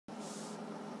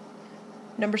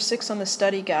Number 6 on the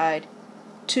study guide.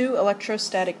 Two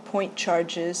electrostatic point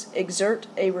charges exert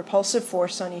a repulsive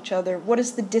force on each other. What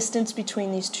is the distance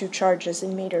between these two charges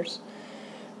in meters?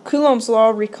 Coulomb's law,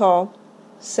 recall,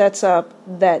 sets up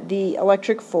that the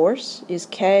electric force is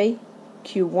K,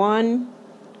 Q1,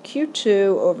 Q2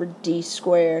 over D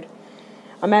squared.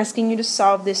 I'm asking you to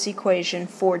solve this equation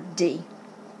for D.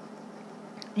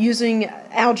 Using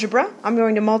algebra, I'm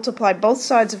going to multiply both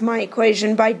sides of my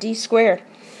equation by D squared.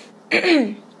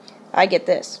 I get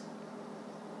this.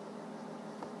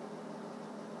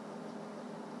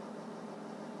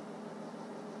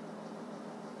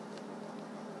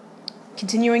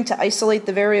 Continuing to isolate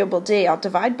the variable D, I'll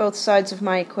divide both sides of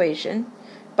my equation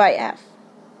by F.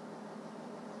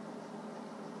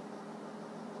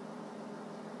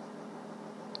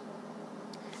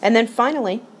 And then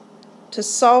finally, to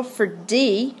solve for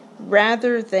D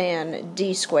rather than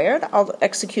D squared, I'll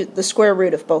execute the square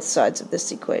root of both sides of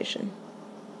this equation.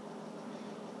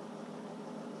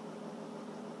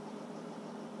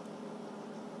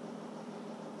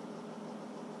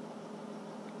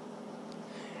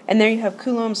 And there you have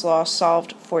Coulomb's law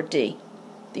solved for D.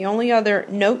 The only other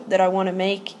note that I want to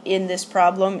make in this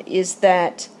problem is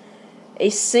that a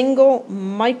single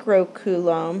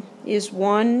microcoulomb is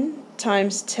 1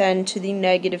 times 10 to the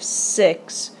negative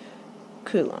 6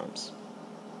 coulombs.